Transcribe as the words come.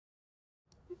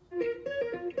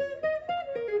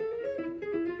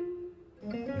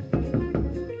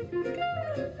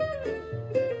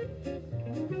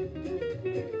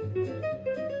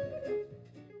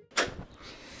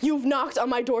You've knocked on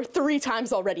my door 3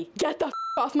 times already. Get the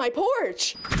off my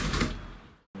porch!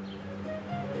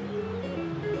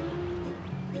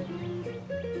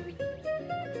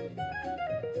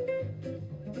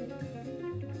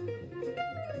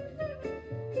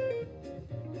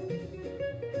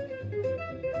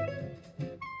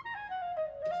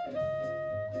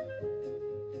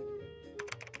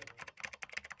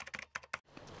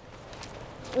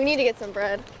 We need to get some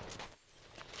bread.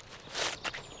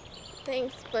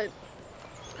 Thanks, but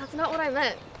that's not what I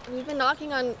meant. We've been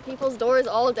knocking on people's doors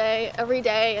all day, every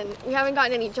day, and we haven't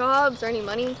gotten any jobs or any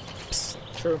money. Psst,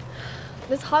 true.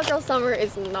 This hot girl summer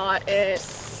is not it.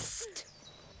 Psst.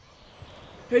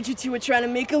 Heard you two were trying to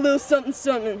make a little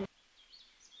something.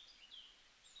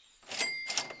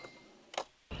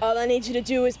 All I need you to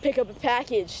do is pick up a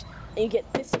package, and you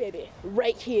get this baby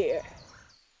right here.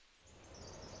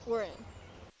 We're in.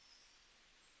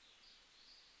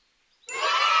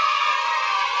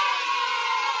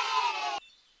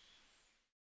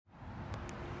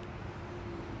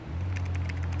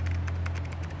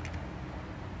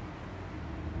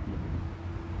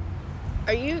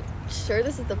 Are you sure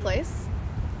this is the place?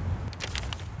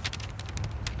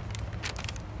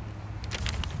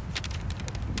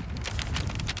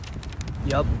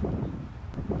 Yup.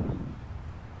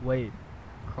 Wait,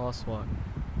 crosswalk.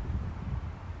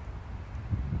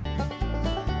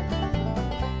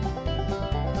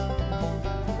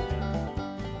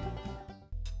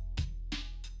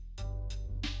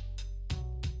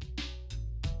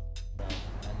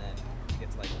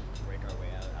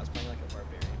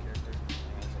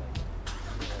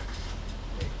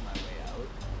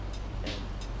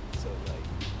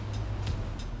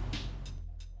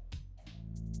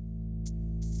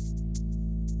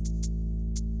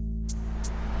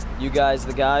 You guys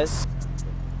the guys?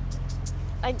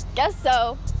 I guess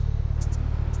so.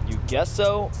 You guess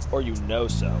so, or you know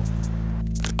so?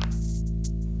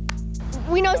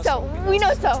 We know so. We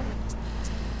know so.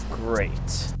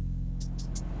 Great.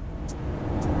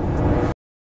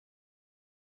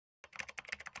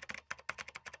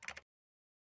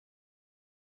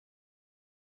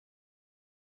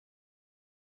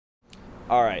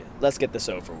 All right, let's get this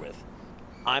over with.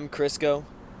 I'm Crisco.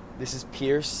 This is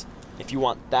Pierce. If you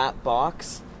want that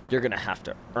box, you're gonna have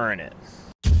to earn it.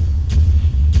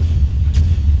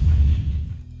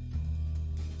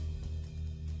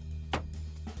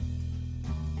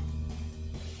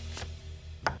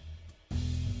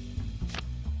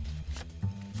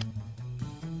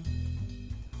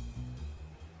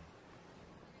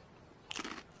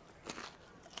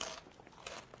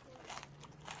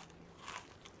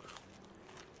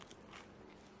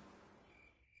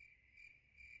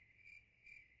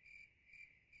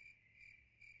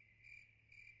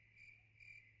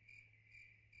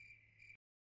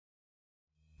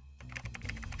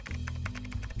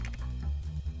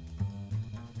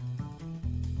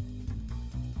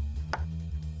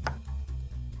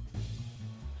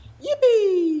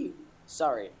 Yippee!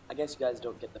 Sorry, I guess you guys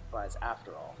don't get the prize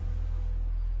after all.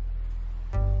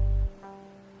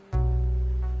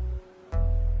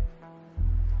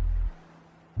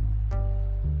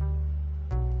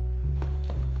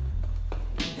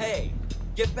 Hey,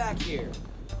 get back here!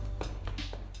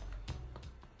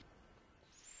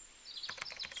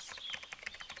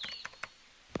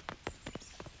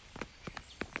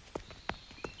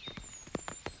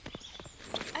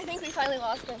 I think we finally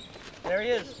lost him. There he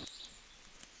is.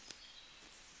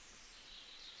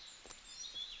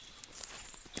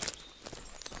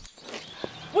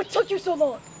 What took you so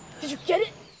long? Did you get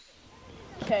it?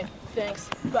 Okay, thanks.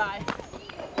 Bye.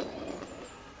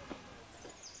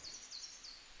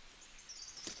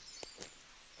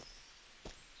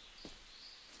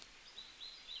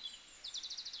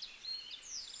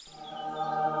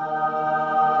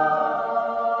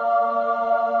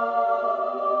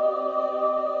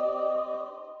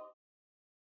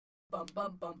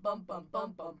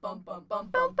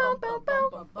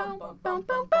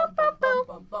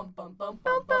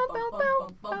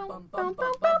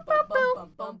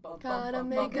 Gotta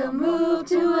make a move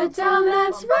to a town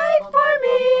that's right for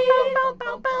me.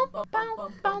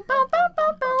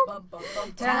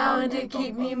 Town to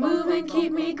keep me moving,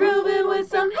 keep me grooving with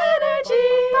some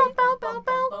energy.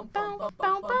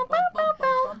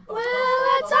 Well,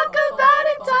 I talk about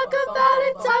it, talk about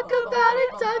it, talk about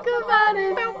it, talk about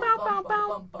it.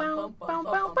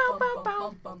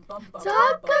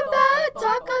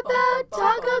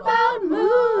 Talk about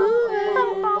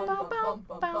moving.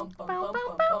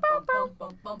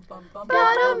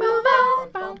 Gotta move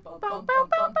on.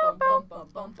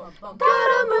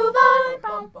 Gotta move on.